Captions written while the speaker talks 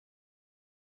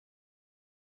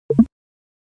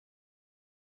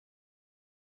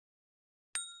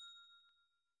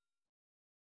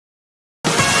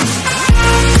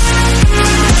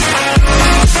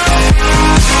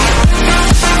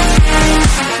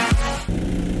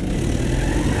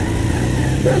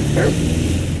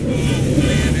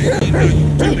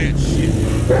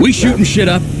We shooting shit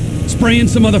up, spraying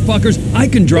some motherfuckers. I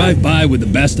can drive by with the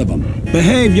best of them.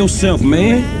 Behave yourself,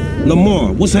 man.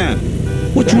 Lamar, what's happening?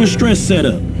 What you and Stress set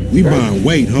up? We buying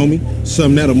weight, homie.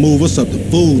 Something that'll move us up the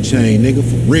food chain, nigga,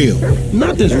 for real.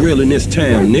 Nothing's real in this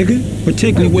town, nigga.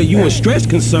 Particularly where you and Stress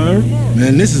concerned.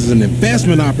 Man, this is an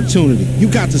investment opportunity. You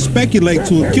got to speculate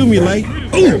to accumulate.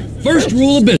 Ooh, first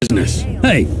rule of business.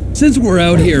 Hey, since we're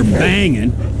out here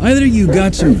banging, either you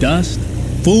got some dust?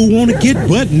 Fool wanna get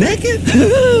butt naked?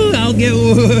 I'll get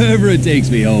wherever it takes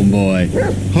me, homeboy.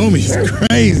 Homie's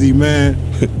crazy, man.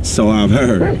 So I've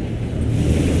heard.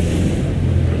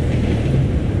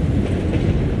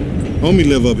 Homie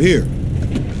live up here.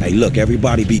 Hey, look,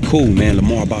 everybody be cool, man.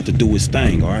 Lamar about to do his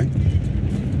thing, all right?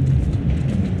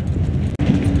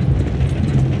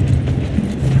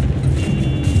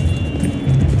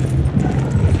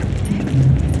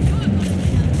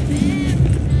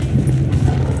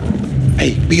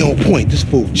 Hey, be on point. This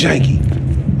fool janky.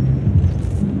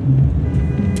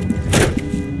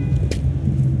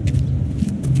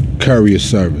 Courier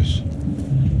service.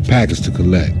 Package to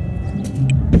collect.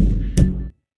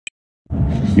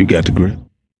 You got the grip?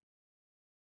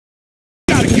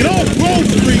 Gotta get off Grove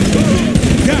Street.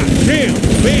 God damn,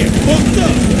 man, fucked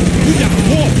up. We got to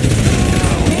walk.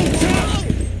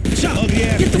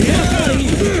 Get the fuck out of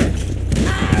here.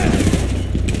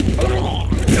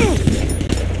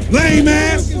 Lame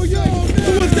ass. Who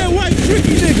was that white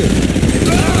tricky nigga?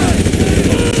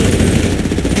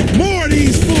 More of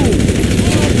these fools.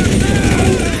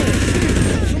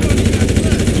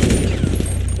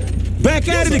 Back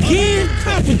at it again?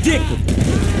 Contradicting.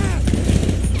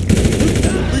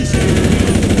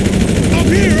 Up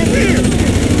here, up here.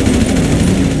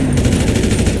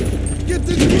 Get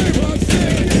this grip, I'm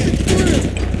saying, get the grip.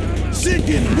 Shit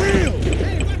getting real.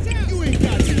 Hey, watch out. You ain't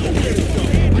got nowhere to go.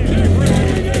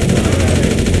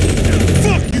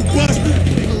 Fuck you, Buster.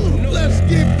 Let's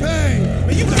get paid.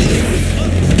 Man, you got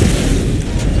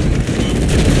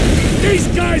These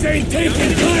guys ain't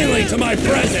taking kindly to my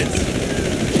presence.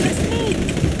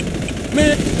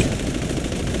 Man,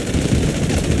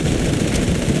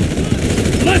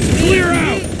 let's clear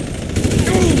out.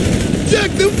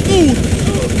 Jack them fools.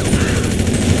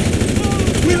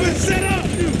 We been set up.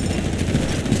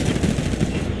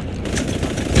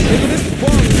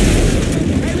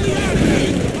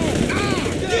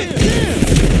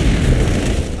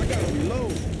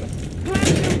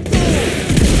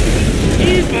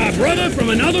 He's my brother from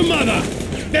another mother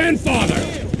and father.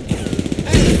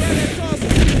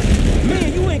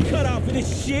 Man, you ain't cut out for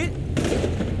this shit.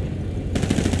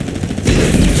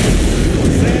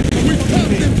 We pop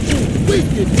them fools. We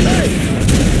get paid.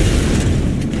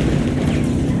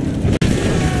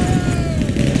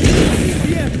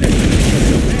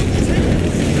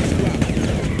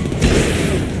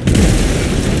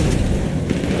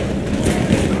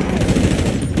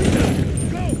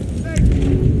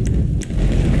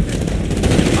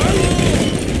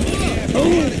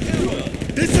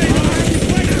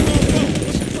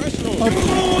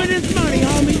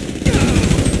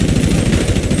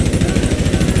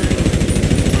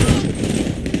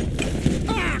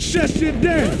 Shut shit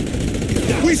down.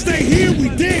 We stay here, we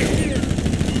dead.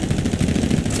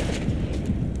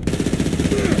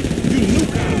 You new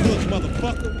kind of look,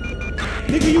 motherfucker.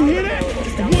 Nigga, you hear that?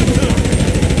 Just one time.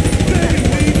 Damn,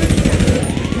 baby.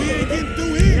 We ain't getting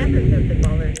through here.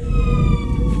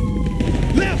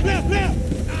 Left, left, left.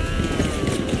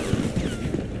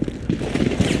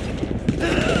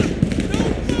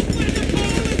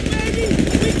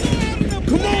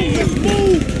 Come on, let's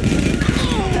move.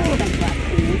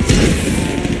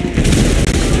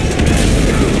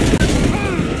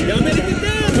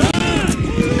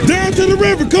 Down to the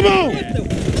river, come on!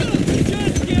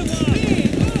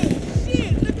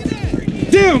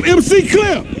 Damn, MC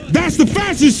Clip! That's the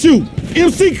fashion shoot!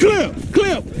 MC Clip!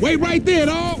 Clip! Wait right there,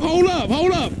 dog! Hold up,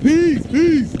 hold up! Peace,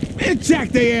 peace! Man, jack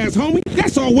they ass, homie!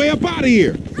 That's our way up out of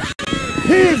here!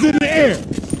 Hands in the air!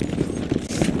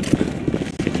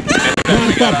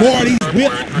 Mind if I borrow these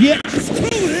whips? Yeah!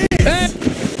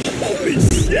 Holy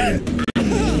shit!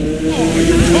 Oh,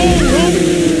 you cold, homie!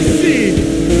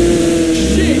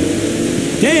 Shit!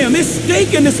 Damn, it's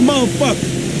stinking this motherfucker.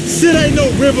 Shit ain't no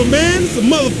river, man. It's a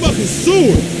motherfucking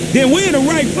sewer. Then we're in the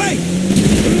right place.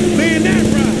 Man, that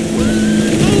right.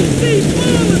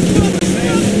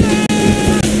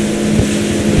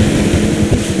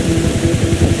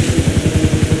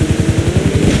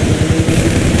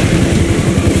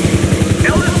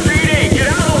 LSPD, get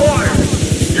out of the water.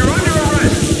 You're under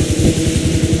arrest.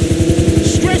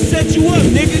 Stress set you up,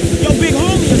 nigga. Your big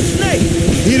homie a snake.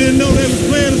 He didn't know they was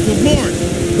playing us for Martin.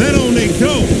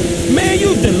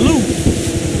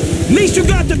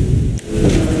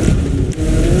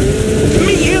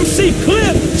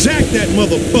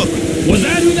 motherfucker. Was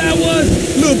that who that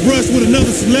was? Little brush with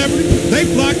another celebrity. They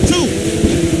flocked too.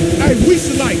 Hey, we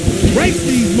should like race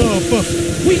these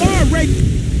motherfuckers. We are racing.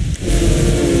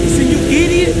 Listen, you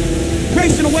idiot.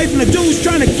 Racing away from the dudes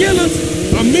trying to kill us.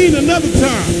 I mean another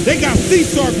time. They got sea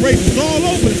shark races all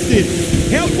over the city.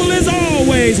 Helpful as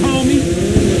always, homie.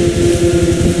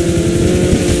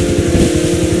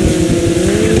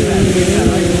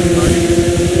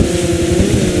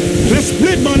 Let's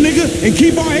split, my nigga, and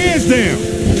keep our heads down.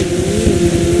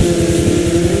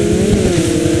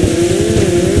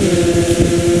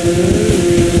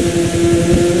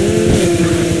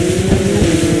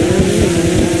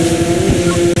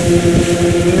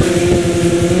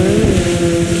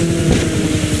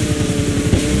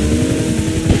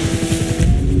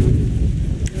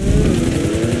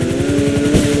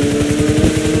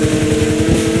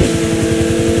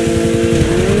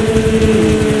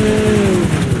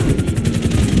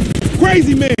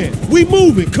 Crazy man, we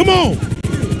moving, come on.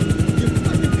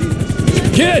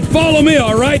 Kid, follow me,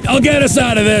 all right? I'll get us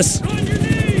out of this.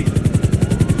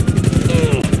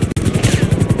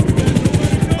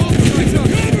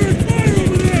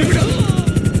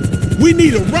 We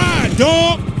need a ride,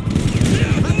 dog.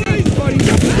 Good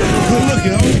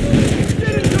looking, homie.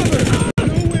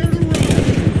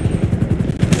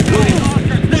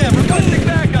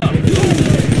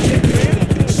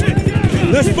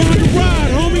 Let's find a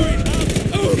ride, homie.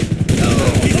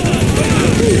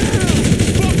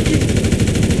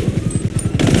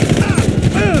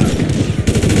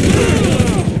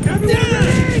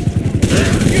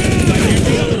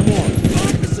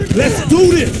 Let's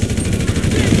do this.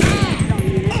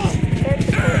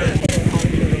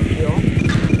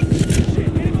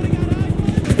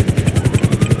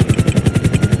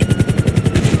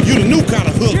 You the new kind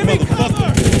of hook,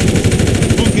 motherfucker.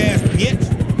 Hook ass bitch.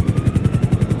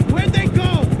 Where'd they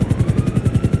go?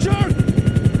 Jerk!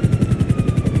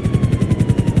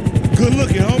 Good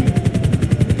looking, homie.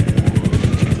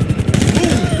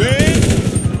 Move, man.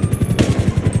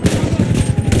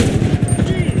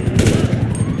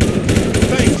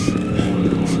 Thanks.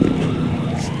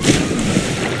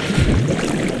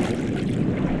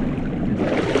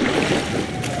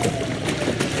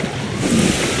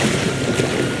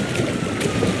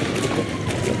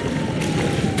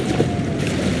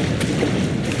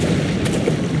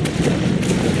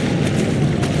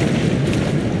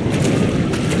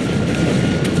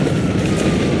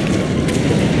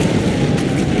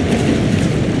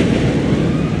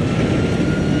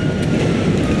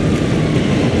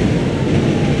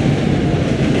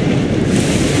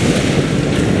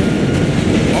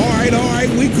 All right,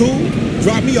 we cool.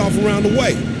 Drop me off around the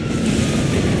way.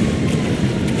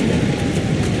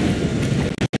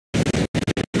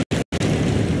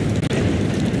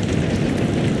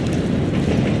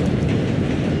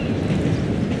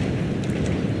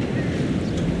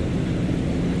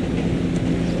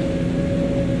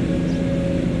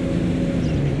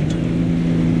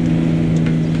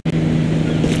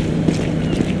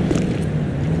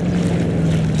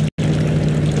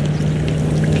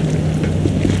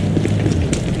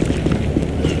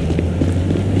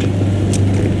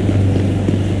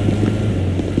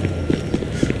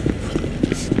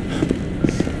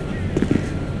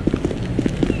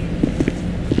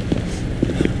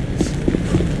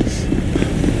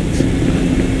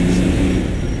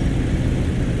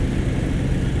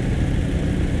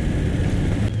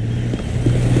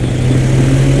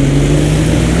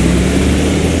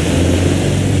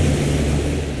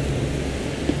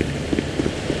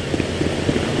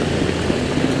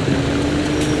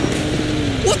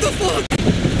 What the fuck?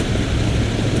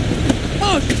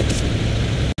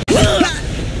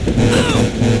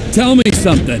 Tell me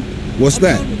something. What's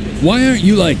that? Why aren't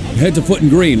you like head to foot in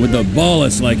green with the ball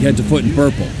is like head to foot in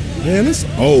purple? Man, this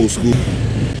old school.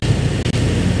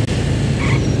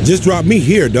 Just drop me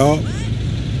here, dog.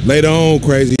 Later on,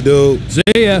 crazy dude. See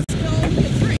ya.